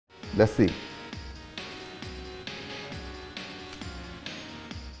Let's see.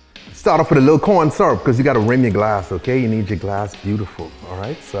 Start off with a little corn syrup because you got to rim your glass, okay? You need your glass beautiful, all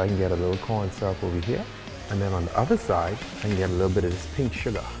right? So I can get a little corn syrup over here. And then on the other side, I can get a little bit of this pink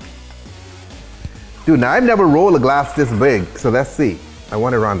sugar. Dude, now I've never rolled a glass this big, so let's see. I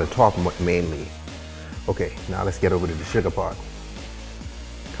want it around the top mainly. Okay, now let's get over to the sugar part.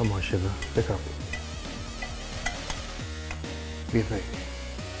 Come on, sugar, pick up. What do you think?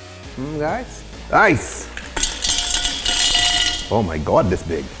 Guys? Nice! Oh my God, this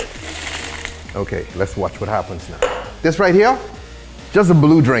big. Okay, let's watch what happens now. This right here, just a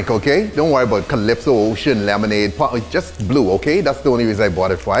blue drink, okay? Don't worry about Calypso, Ocean, Lemonade, just blue, okay? That's the only reason I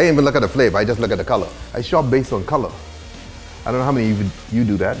bought it for. I didn't even look at the flavor, I just look at the color. I shop based on color. I don't know how many of you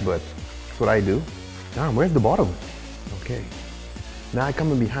do that, but that's what I do. Damn, where's the bottom? Okay. Now I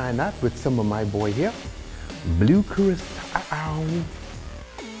come in behind that with some of my boy here. Blue Curacao.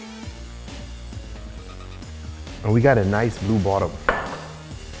 And we got a nice blue bottom.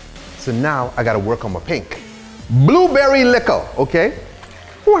 So now I gotta work on my pink. Blueberry liquor, okay?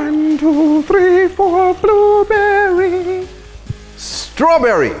 1, 2, 3, 4, blueberry.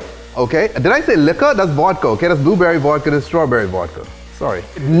 Strawberry, okay? Did I say liquor? That's vodka, okay? That's blueberry vodka, that's strawberry vodka. Sorry.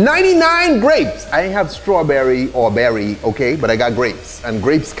 99 grapes. I ain't have strawberry or berry, okay? But I got grapes. And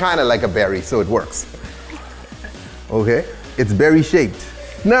grapes kinda like a berry, so it works. Okay? It's berry shaped.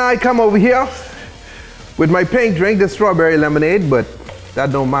 Now I come over here with my pink drink, the strawberry lemonade, but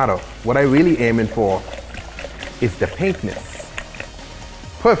that don't matter. What I really aiming for is the pinkness.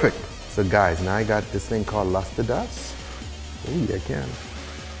 Perfect. So guys, now I got this thing called luster dust. Oh yeah, I can.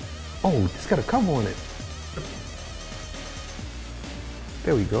 Oh, it's got a cover on it.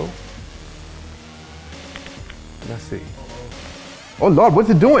 There we go. Let's see. Oh Lord, what's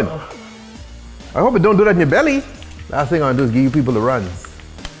it doing? I hope it don't do that in your belly. Last thing I'm gonna do is give you people the runs.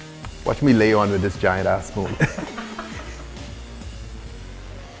 Watch me lay on with this giant ass spoon.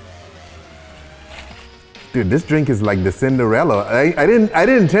 Dude, this drink is like the Cinderella. I didn't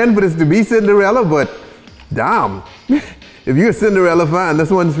intend for this to be Cinderella, but damn. If you're a Cinderella fan,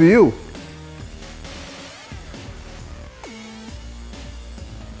 this one's for you.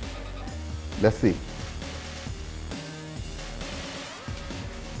 Let's see.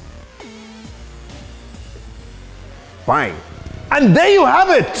 Fine. And there you have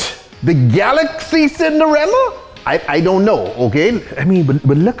it. The Galaxy Cinderella? I don't know, okay? I mean, but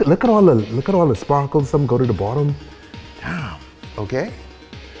look at all the sparkles. Some go to the bottom. Damn. Okay.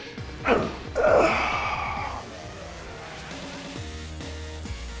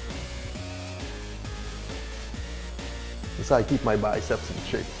 That's how I keep my biceps in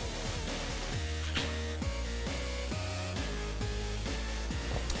shape.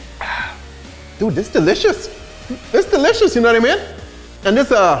 Dude, this is delicious. It's delicious, you know what I mean? And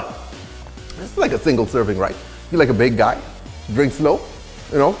this is like a single serving, right? You're like a big guy, drink slow,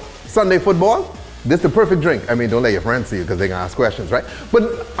 you know, Sunday football, this is the perfect drink. I mean, don't let your friends see you because they're gonna ask questions, right?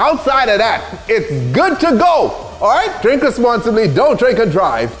 But outside of that, it's good to go, all right? Drink responsibly, don't drink and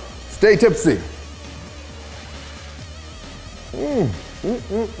drive, stay tipsy.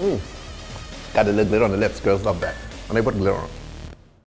 Got a little glitter on the lips, girls love that. And I put glitter on.